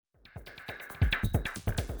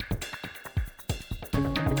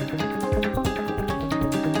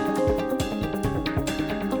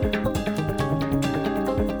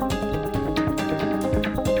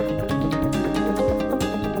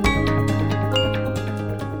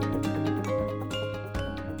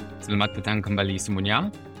Selamat datang kembali semuanya.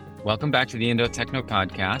 Welcome back to the Indo Techno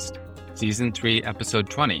Podcast, Season 3, Episode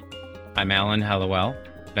 20. I'm Alan Hallowell,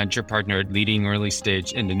 venture partner at leading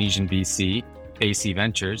early-stage Indonesian VC, AC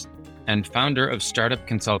Ventures, and founder of startup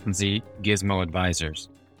consultancy Gizmo Advisors.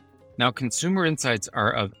 Now, consumer insights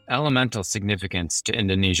are of elemental significance to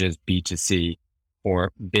Indonesia's B2C,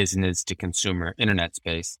 or business-to-consumer internet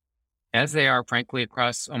space, as they are, frankly,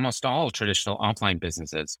 across almost all traditional offline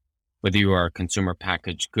businesses. Whether you are a consumer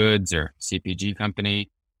packaged goods or CPG company,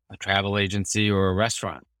 a travel agency, or a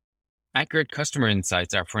restaurant. Accurate customer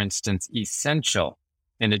insights are, for instance, essential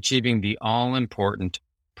in achieving the all-important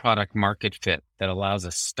product market fit that allows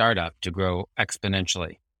a startup to grow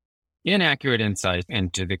exponentially. Inaccurate insight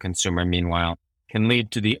into the consumer, meanwhile, can lead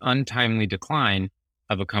to the untimely decline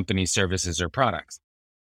of a company's services or products.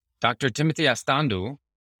 Dr. Timothy Astandu,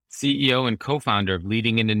 CEO and co-founder of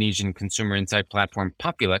leading Indonesian consumer insight platform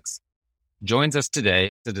Populix, joins us today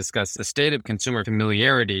to discuss the state of consumer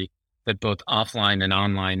familiarity that both offline and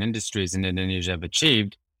online industries in Indonesia have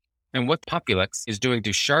achieved, and what Populix is doing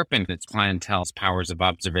to sharpen its clientele's powers of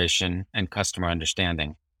observation and customer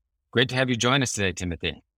understanding. Great to have you join us today,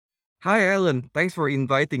 Timothy. Hi, Alan. Thanks for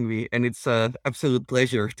inviting me, and it's an absolute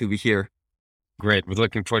pleasure to be here. Great. We're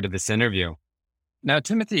looking forward to this interview. Now,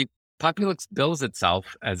 Timothy, Populix bills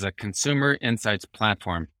itself as a consumer insights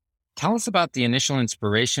platform. Tell us about the initial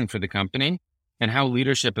inspiration for the company and how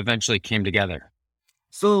leadership eventually came together.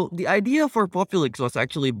 So the idea for Populix was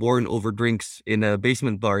actually born over drinks in a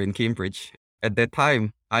basement bar in Cambridge. At that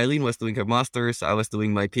time, Eileen was doing her master's, I was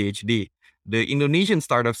doing my PhD. The Indonesian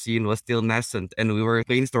startup scene was still nascent, and we were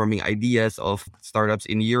brainstorming ideas of startups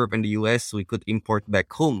in Europe and the US we could import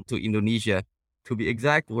back home to Indonesia. To be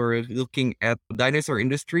exact, we're looking at dinosaur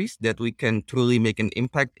industries that we can truly make an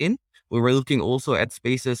impact in. We were looking also at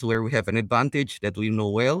spaces where we have an advantage that we know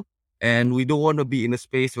well, and we don't want to be in a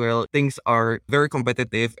space where things are very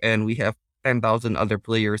competitive and we have 10,000 other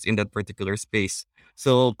players in that particular space.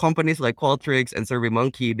 So companies like Qualtrics and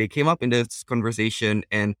SurveyMonkey, they came up in this conversation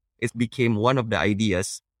and it became one of the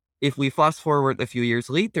ideas. If we fast forward a few years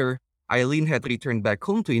later, Eileen had returned back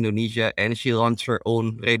home to Indonesia and she launched her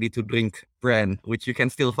own ready-to-drink brand, which you can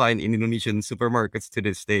still find in Indonesian supermarkets to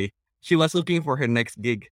this day. She was looking for her next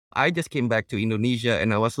gig. I just came back to Indonesia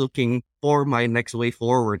and I was looking for my next way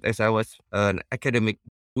forward as I was an academic.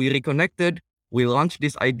 We reconnected, we launched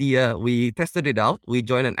this idea, we tested it out, we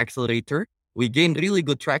joined an accelerator, we gained really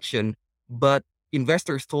good traction, but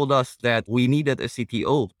investors told us that we needed a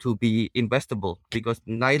CTO to be investable because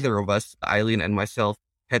neither of us, Eileen and myself,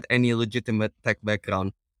 had any legitimate tech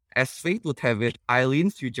background. As fate would have it,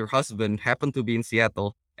 Eileen's future husband happened to be in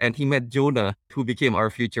Seattle and he met Jonah, who became our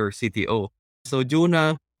future CTO. So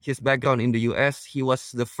Jonah, his background in the US, he was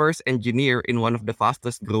the first engineer in one of the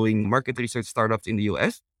fastest growing market research startups in the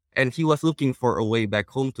US, and he was looking for a way back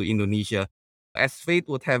home to Indonesia. As fate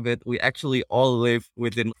would have it, we actually all live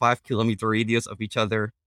within 5-kilometer radius of each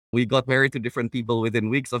other. We got married to different people within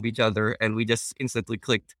weeks of each other, and we just instantly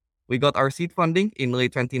clicked. We got our seed funding in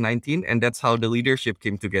late 2019, and that's how the leadership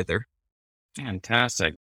came together.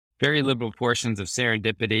 Fantastic. Very liberal portions of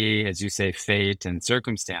serendipity, as you say, fate and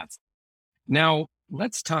circumstance. Now,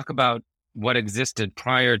 let's talk about what existed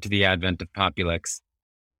prior to the advent of Populix.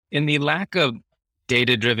 In the lack of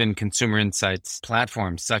data-driven consumer insights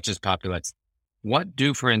platforms such as Populix, what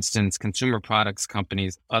do, for instance, consumer products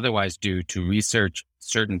companies otherwise do to research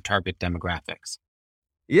certain target demographics?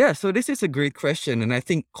 Yeah, so this is a great question. And I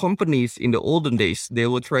think companies in the olden days, they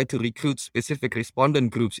would try to recruit specific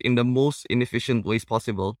respondent groups in the most inefficient ways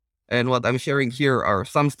possible. And what I'm sharing here are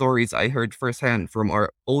some stories I heard firsthand from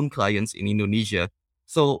our own clients in Indonesia.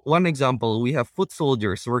 So one example, we have foot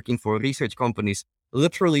soldiers working for research companies,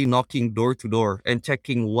 literally knocking door to door and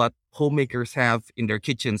checking what homemakers have in their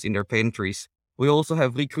kitchens, in their pantries. We also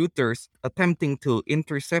have recruiters attempting to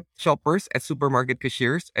intercept shoppers at supermarket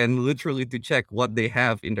cashiers and literally to check what they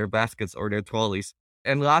have in their baskets or their trolleys.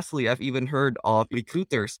 And lastly, I've even heard of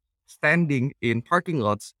recruiters standing in parking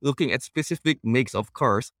lots looking at specific makes of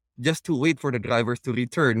cars just to wait for the drivers to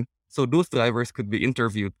return so those drivers could be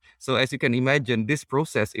interviewed. So as you can imagine, this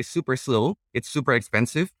process is super slow, it's super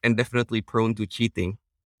expensive, and definitely prone to cheating.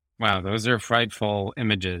 Wow, those are frightful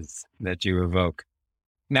images that you evoke.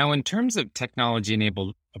 Now, in terms of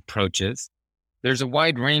technology-enabled approaches, there's a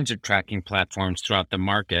wide range of tracking platforms throughout the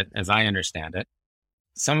market, as I understand it.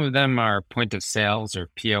 Some of them are point of sales or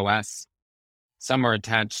POS. Some are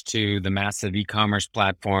attached to the massive e-commerce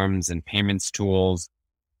platforms and payments tools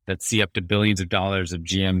that see up to billions of dollars of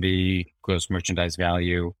GMV, gross merchandise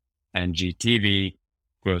value, and GTV,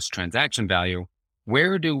 gross transaction value.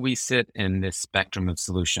 Where do we sit in this spectrum of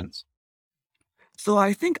solutions? So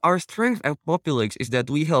I think our strength at Populix is that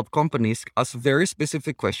we help companies ask very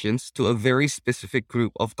specific questions to a very specific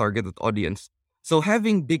group of targeted audience. So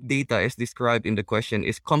having big data as described in the question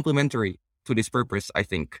is complementary to this purpose, I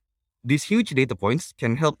think. These huge data points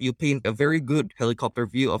can help you paint a very good helicopter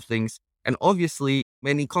view of things, and obviously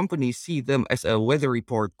many companies see them as a weather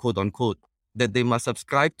report, quote unquote, that they must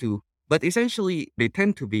subscribe to, but essentially they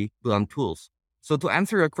tend to be blunt tools. So to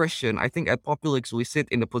answer your question, I think at Populix we sit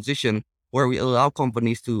in a position where we allow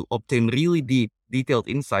companies to obtain really deep, detailed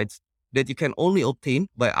insights that you can only obtain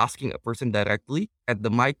by asking a person directly at the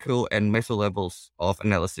micro and meso levels of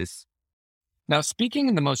analysis. Now, speaking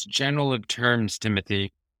in the most general of terms,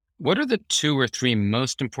 Timothy, what are the 2 or 3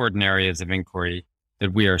 most important areas of inquiry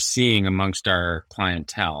that we are seeing amongst our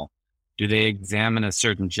clientele? Do they examine a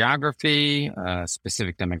certain geography, a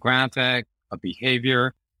specific demographic, a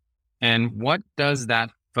behavior? And what does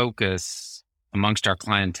that focus amongst our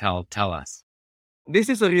clientele tell us? This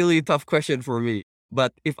is a really tough question for me,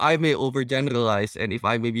 but if I may overgeneralize and if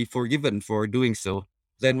I may be forgiven for doing so,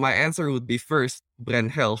 then my answer would be first,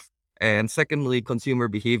 brand health, and secondly, consumer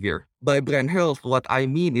behavior. By brand health, what I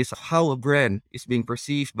mean is how a brand is being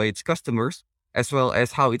perceived by its customers, as well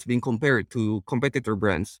as how it's being compared to competitor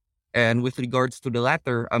brands. And with regards to the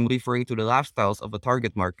latter, I'm referring to the lifestyles of a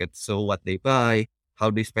target market. So what they buy, how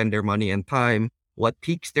they spend their money and time, what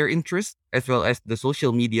piques their interest, as well as the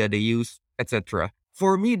social media they use, etc.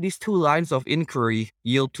 For me, these 2 lines of inquiry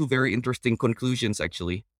yield 2 very interesting conclusions,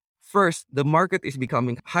 actually. First, the market is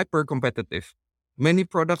becoming hyper-competitive. Many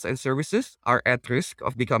products and services are at risk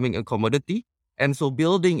of becoming a commodity, and so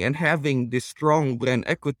building and having this strong brand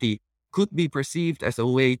equity could be perceived as a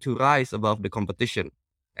way to rise above the competition.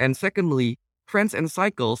 And secondly, trends and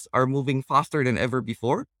cycles are moving faster than ever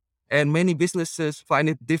before, and many businesses find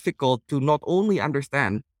it difficult to not only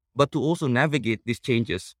understand, but to also navigate these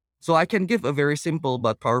changes. So I can give a very simple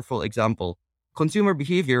but powerful example. Consumer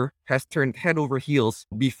behavior has turned head over heels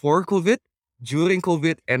before COVID, during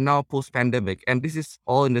COVID, and now post-pandemic. And this is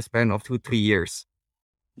all in the span of 2-3 years.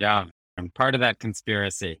 Yeah, I'm part of that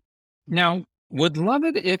conspiracy. Now, would love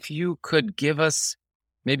it if you could give us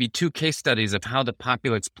maybe 2 case studies of how the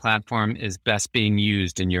Populix platform is best being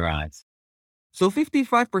used in your eyes. So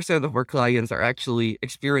 55% of our clients are actually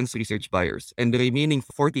experienced research buyers, and the remaining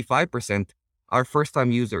 45% are first-time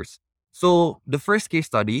users. So the first case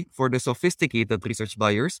study for the sophisticated research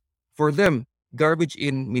buyers, for them, garbage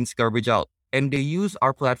in means garbage out, and they use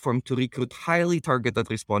our platform to recruit highly targeted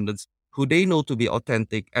respondents who they know to be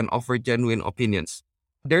authentic and offer genuine opinions.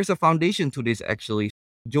 There's a foundation to this actually.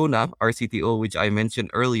 Jonah, our CTO, which I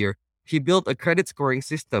mentioned earlier, he built a credit scoring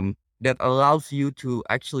system that allows you to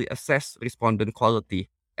actually assess respondent quality.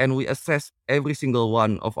 And we assess every single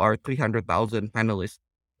one of our 300,000 panelists.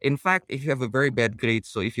 In fact, if you have a very bad grade,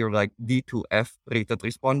 so if you're like D to F rated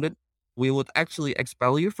respondent, we would actually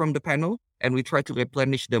expel you from the panel and we try to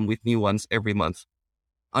replenish them with new ones every month.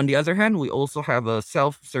 On the other hand, we also have a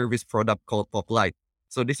self-service product called Poplight.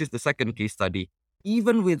 So this is the second case study.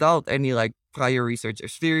 Even without any prior research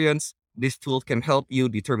experience, this tool can help you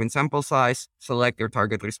determine sample size, select your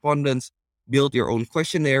target respondents, build your own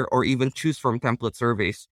questionnaire, or even choose from template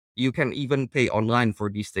surveys. You can even pay online for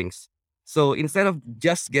these things. So instead of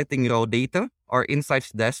just getting raw data, our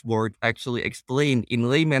insights dashboard actually explain in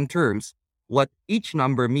layman terms what each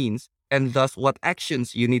number means and thus what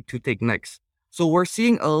actions you need to take next. So we're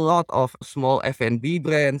seeing a lot of small F&B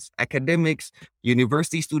brands, academics,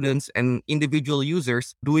 university students, and individual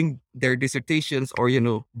users doing their dissertations or,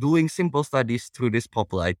 doing simple studies through this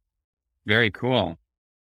Poplight. Very cool.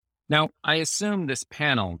 Now, I assume this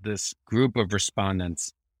panel, this group of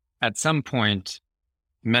respondents, at some point,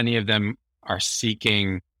 many of them are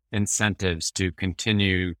seeking incentives to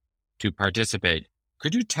continue to participate.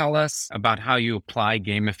 Could you tell us about how you apply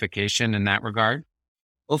gamification in that regard?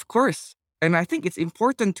 Of course. And I think it's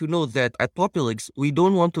important to note that at Populix, we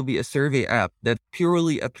don't want to be a survey app that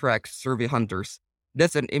purely attracts survey hunters.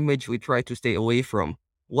 That's an image we try to stay away from.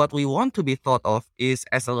 What we want to be thought of is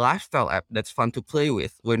as a lifestyle app that's fun to play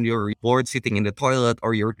with when you're bored sitting in the toilet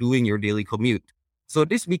or you're doing your daily commute. So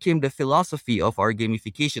this became the philosophy of our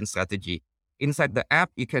gamification strategy. Inside the app,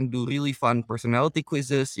 you can do really fun personality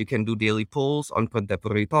quizzes, you can do daily polls on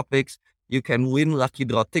contemporary topics, you can win lucky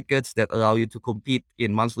draw tickets that allow you to compete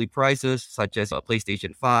in monthly prizes such as a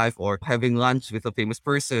PlayStation 5 or having lunch with a famous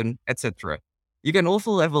person, etc. You can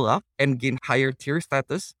also level up and gain higher tier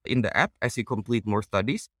status in the app as you complete more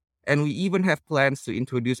studies. And we even have plans to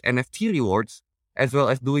introduce NFT rewards as well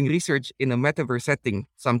as doing research in a metaverse setting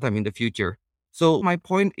sometime in the future. So my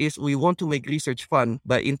point is we want to make research fun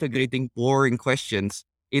by integrating boring questions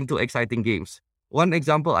into exciting games. One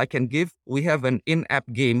example I can give, we have an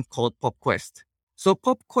in-app game called PopQuest. So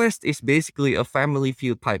PopQuest is basically a family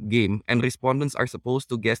feud type game, and respondents are supposed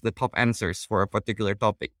to guess the top answers for a particular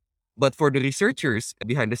topic. But for the researchers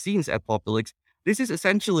behind the scenes at Populix, this is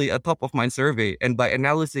essentially a top of mind survey, and by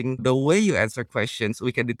analyzing the way you answer questions,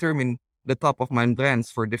 we can determine the top of mind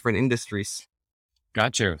brands for different industries.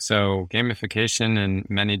 Got you. So gamification in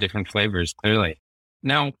many different flavors, clearly.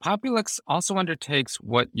 Now, Populix also undertakes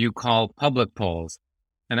what you call public polls.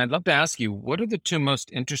 And I'd love to ask you, what are the two most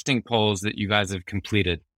interesting polls that you guys have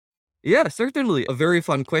completed? Yeah, certainly. A very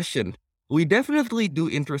fun question. We definitely do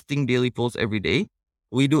interesting daily polls every day.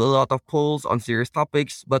 We do a lot of polls on serious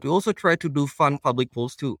topics, but we also try to do fun public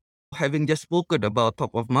polls too. Having just spoken about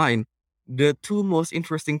top of mind, the two most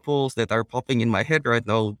interesting polls that are popping in my head right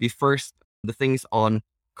now, the things on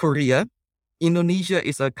Korea. Indonesia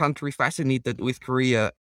is a country fascinated with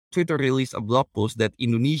Korea. Twitter released a blog post that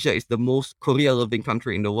Indonesia is the most Korea-loving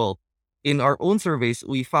country in the world. In our own surveys,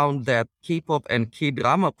 we found that K-pop and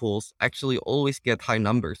K-drama polls actually always get high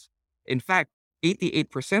numbers. In fact,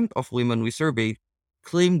 88% of women we surveyed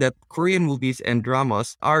claim that Korean movies and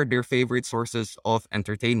dramas are their favorite sources of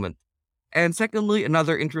entertainment. And secondly,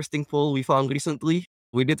 another interesting poll we found recently,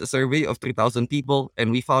 we did a survey of 3,000 people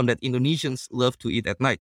and we found that Indonesians love to eat at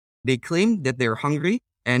night. They claim that they're hungry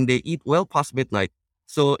and they eat well past midnight.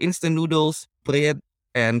 So instant noodles, bread,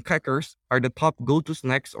 and crackers are the top go-to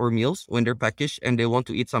snacks or meals when they're peckish and they want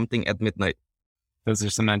to eat something at midnight. Those are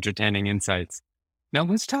some entertaining insights. Now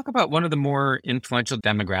let's talk about one of the more influential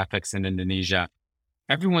demographics in Indonesia.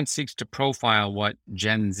 Everyone seeks to profile what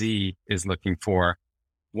Gen Z is looking for.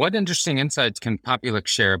 What interesting insights can Populix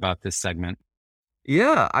share about this segment?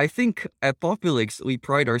 Yeah, I think at Populix, we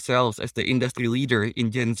pride ourselves as the industry leader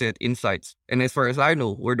in Gen Z insights. And as far as I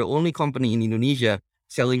know, we're the only company in Indonesia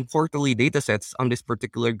selling quarterly datasets on this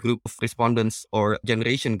particular group of respondents or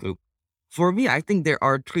generation group. For me, I think there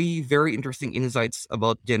are three very interesting insights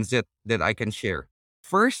about Gen Z that I can share.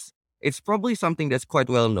 First, it's probably something that's quite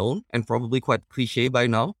well known and probably quite cliche by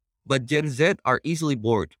now, but Gen Z are easily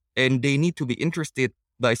bored and they need to be interested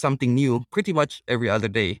by something new pretty much every other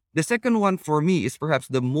day. The second one for me is perhaps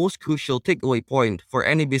the most crucial takeaway point for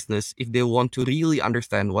any business if they want to really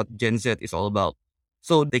understand what Gen Z is all about.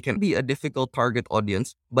 So they can be a difficult target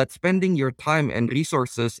audience, but spending your time and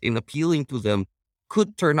resources in appealing to them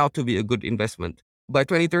could turn out to be a good investment. By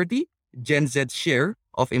 2030, Gen Z's share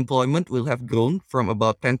of employment will have grown from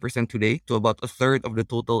about 10% today to about a third of the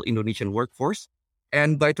total Indonesian workforce.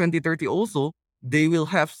 And by 2030 also, they will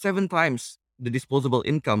have 7 times the disposable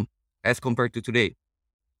income as compared to today.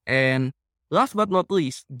 And last but not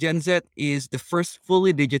least, Gen Z is the first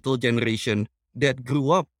fully digital generation that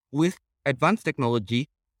grew up with advanced technology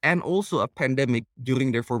and also a pandemic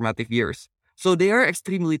during their formative years. So they are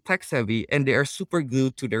extremely tech savvy and they are super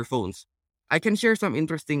glued to their phones. I can share some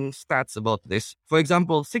interesting stats about this. For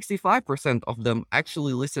example, 65% of them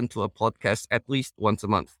actually listen to a podcast at least once a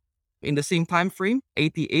month. In the same time frame,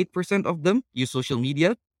 88% of them use social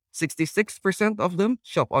media, 66% of them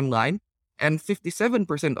shop online, and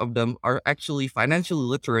 57% of them are actually financially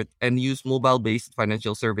literate and use mobile-based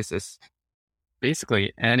financial services.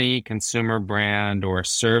 Basically, any consumer brand or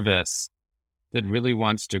service that really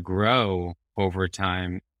wants to grow over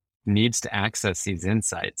time needs to access these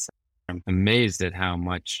insights. I'm amazed at how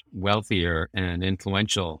much wealthier and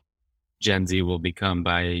influential Gen Z will become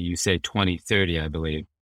by, you say, 2030, I believe.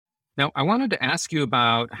 Now, I wanted to ask you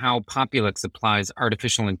about how Populix applies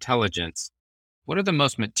artificial intelligence. What are the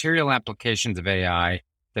most material applications of AI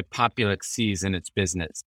that Populix sees in its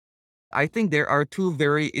business? I think there are two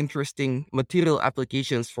very interesting material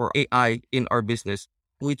applications for AI in our business.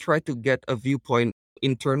 We try to get a viewpoint,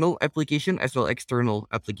 internal application as well as external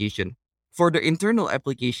application. For the internal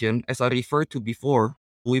application, as I referred to before,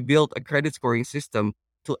 we built a credit scoring system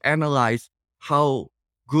to analyze how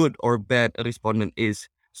good or bad a respondent is.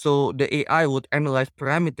 So the AI would analyze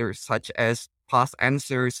parameters such as past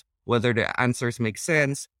answers, whether the answers make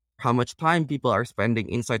sense, how much time people are spending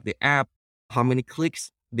inside the app, how many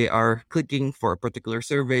clicks they are clicking for a particular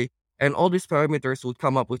survey, and all these parameters would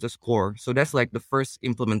come up with a score. So that's like the first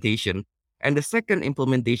implementation. And the second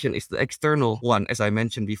implementation is the external one, as I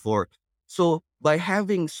mentioned before. So by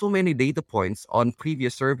having so many data points on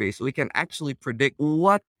previous surveys, we can actually predict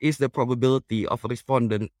what is the probability of a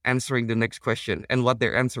respondent answering the next question and what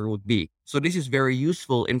their answer would be. So this is very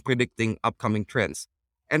useful in predicting upcoming trends.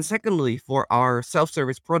 And secondly, for our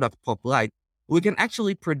self-service product, PopLite, we can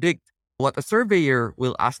actually predict what a surveyor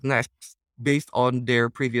will ask next based on their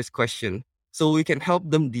previous question. So we can help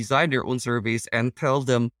them design their own surveys and tell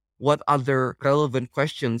them what other relevant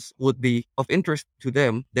questions would be of interest to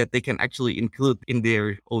them that they can actually include in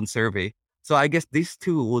their own survey. So I guess these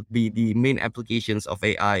two would be the main applications of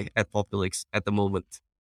AI at Populix at the moment.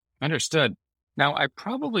 Understood. Now, I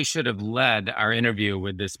probably should have led our interview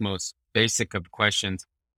with this most basic of questions,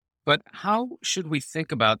 but how should we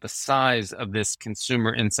think about the size of this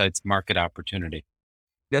consumer insights market opportunity?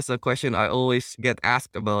 That's a question I always get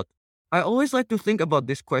asked about. I always like to think about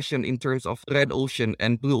this question in terms of red ocean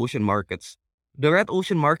and blue ocean markets. The red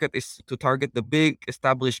ocean market is to target the big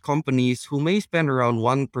established companies who may spend around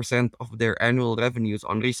 1% of their annual revenues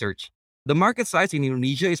on research. The market size in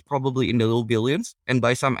Indonesia is probably in the low billions, and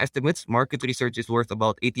by some estimates, market research is worth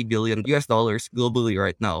about 80 billion US dollars globally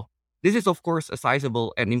right now. This is, of course, a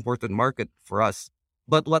sizable and important market for us.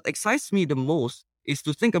 But what excites me the most is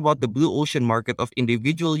to think about the blue ocean market of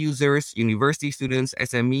individual users, university students,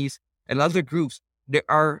 SMEs, and other groups that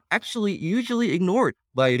are actually usually ignored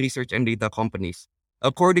by research and data companies.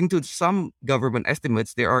 According to some government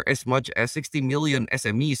estimates, there are as much as 60 million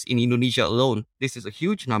SMEs in Indonesia alone. This is a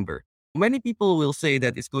huge number. Many people will say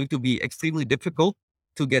that it's going to be extremely difficult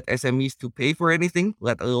to get SMEs to pay for anything,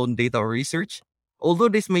 let alone data or research. Although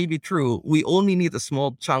this may be true, we only need a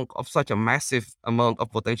small chunk of such a massive amount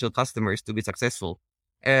of potential customers to be successful.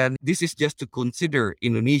 And this is just to consider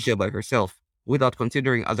Indonesia by herself without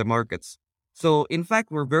considering other markets. So, in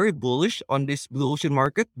fact, we're very bullish on this blue ocean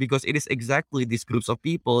market because it is exactly these groups of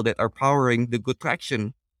people that are powering the good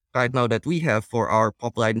traction right now that we have for our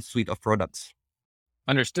Popline suite of products.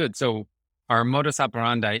 Understood. So our modus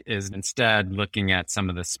operandi is instead looking at some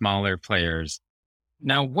of the smaller players.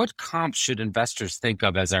 Now, what comps should investors think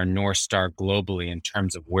of as our North Star globally in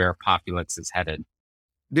terms of where Populix is headed?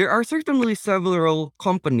 There are certainly several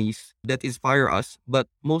companies that inspire us, but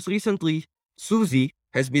most recently, Suzy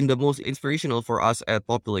has been the most inspirational for us at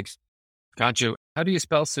Populix. Got you. How do you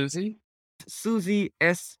spell Suzy? Suzy,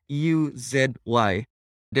 Suzy.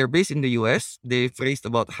 They're based in the US. They've raised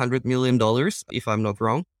about $100 million, if I'm not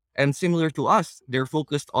wrong. And similar to us, they're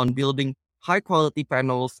focused on building high-quality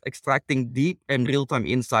panels, extracting deep and real-time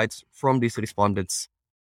insights from these respondents.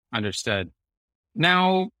 Understood.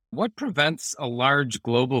 Now, what prevents a large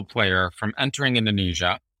global player from entering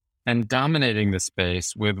Indonesia and dominating the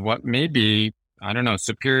space with what may be,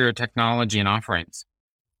 superior technology and offerings?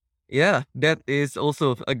 Yeah, that is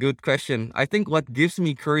also a good question. I think what gives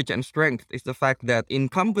me courage and strength is the fact that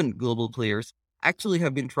incumbent global players actually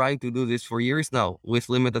have been trying to do this for years now with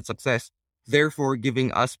limited success, therefore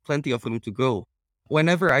giving us plenty of room to grow.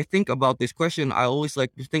 Whenever I think about this question, I always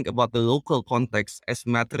like to think about the local context as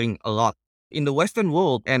mattering a lot. In the Western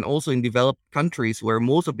world and also in developed countries where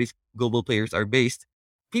most of these global players are based,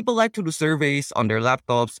 people like to do surveys on their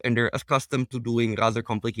laptops and they're accustomed to doing rather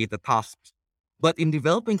complicated tasks. But in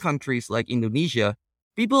developing countries like Indonesia,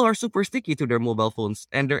 people are super sticky to their mobile phones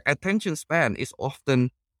and their attention span is often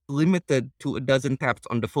limited to a dozen taps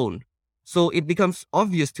on the phone. So it becomes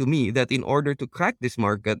obvious to me that in order to crack this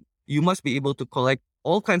market, you must be able to collect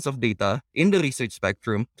all kinds of data in the research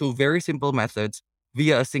spectrum through very simple methods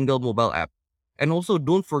via a single mobile app. And also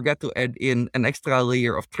don't forget to add in an extra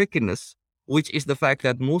layer of trickiness, which is the fact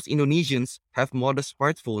that most Indonesians have modest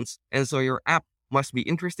smartphones, and so your app must be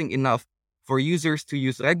interesting enough for users to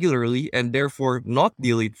use regularly and therefore not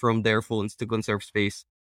delete from their phones to conserve space.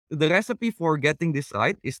 The recipe for getting this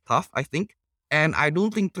right is tough, I think, and I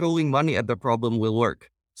don't think throwing money at the problem will work.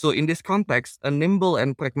 So in this context, a nimble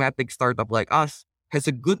and pragmatic startup like us has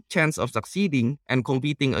a good chance of succeeding and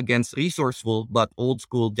competing against resourceful but old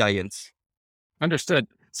school giants. Understood.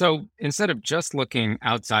 So instead of just looking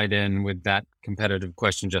outside in with that competitive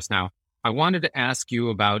question just now, I wanted to ask you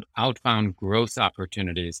about outbound growth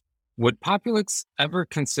opportunities. Would Populix ever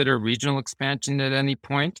consider regional expansion at any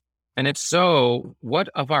point? And if so, what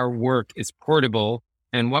of our work is portable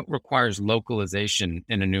and what requires localization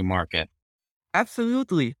in a new market?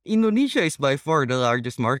 Absolutely. Indonesia is by far the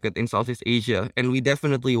largest market in Southeast Asia, and we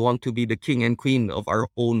definitely want to be the king and queen of our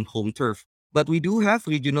own home turf. But we do have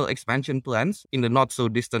regional expansion plans in the not so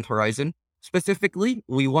distant horizon. Specifically,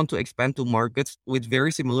 we want to expand to markets with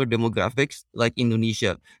very similar demographics like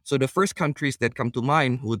Indonesia. So the first countries that come to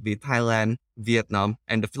mind would be Thailand, Vietnam,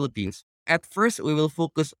 and the Philippines. At first, we will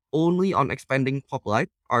focus only on expanding Poplight,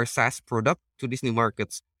 our SaaS product, to these new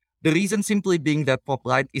markets. The reason simply being that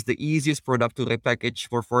Poplight is the easiest product to repackage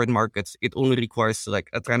for foreign markets. It only requires like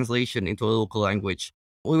a translation into a local language.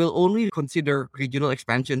 We will only consider regional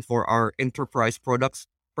expansion for our enterprise products,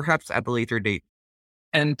 perhaps at a later date.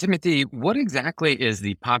 And Timothy, what exactly is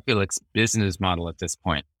the Populix business model at this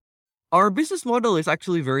point? Our business model is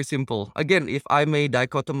actually very simple. Again, if I may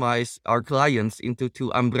dichotomize our clients into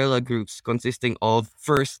two umbrella groups consisting of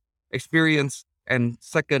first, experienced, and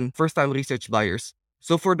second, first-time research buyers.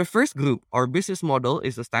 So for the first group, our business model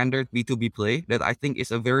is a standard B2B play that I think is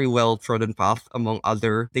a very well-trodden path among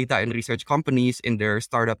other data and research companies in their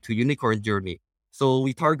startup to unicorn journey. So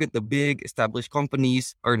we target the big established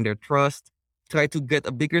companies, earn their trust, try to get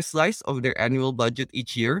a bigger slice of their annual budget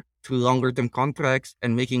each year through longer-term contracts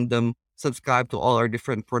and making them subscribe to all our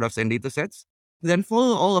different products and datasets. Then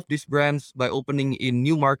follow all of these brands by opening in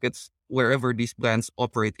new markets wherever these brands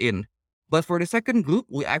operate in. But for the second group,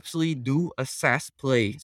 we actually do a SaaS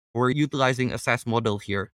play. We're utilizing a SaaS model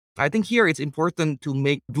here. I think here it's important to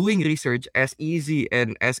make doing research as easy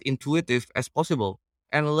and as intuitive as possible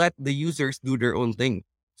and let the users do their own thing.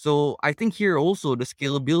 So I think here also the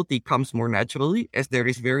scalability comes more naturally as there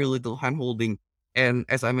is very little handholding. And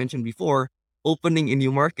as I mentioned before, opening in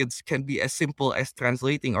new markets can be as simple as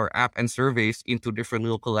translating our app and surveys into different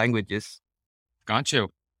local languages. Got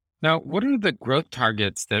you. Now, what are the growth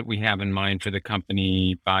targets that we have in mind for the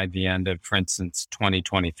company by the end of, for instance,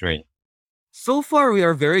 2023? So far, we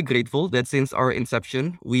are very grateful that since our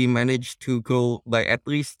inception, we managed to grow by at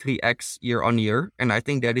least 3x year on year. And I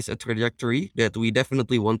think that is a trajectory that we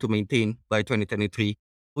definitely want to maintain by 2023.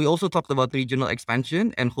 We also talked about regional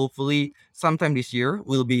expansion, and hopefully sometime this year,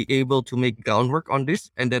 we'll be able to make groundwork on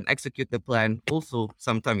this and then execute the plan also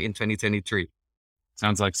sometime in 2023.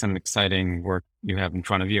 Sounds like some exciting work you have in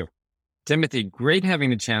front of you. Timothy, great having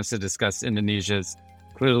the chance to discuss Indonesia's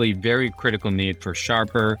clearly very critical need for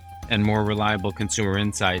sharper and more reliable consumer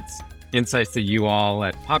insights that you all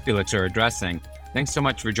at Populix are addressing. Thanks so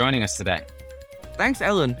much for joining us today. Thanks,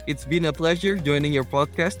 Alan. It's been a pleasure joining your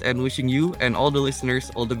podcast and wishing you and all the listeners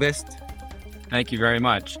all the best. Thank you very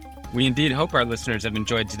much. We indeed hope our listeners have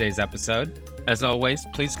enjoyed today's episode. As always,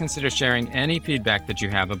 please consider sharing any feedback that you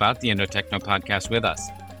have about the Indo Techno podcast with us.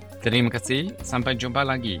 Terima kasih, sampai jumpa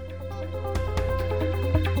lagi.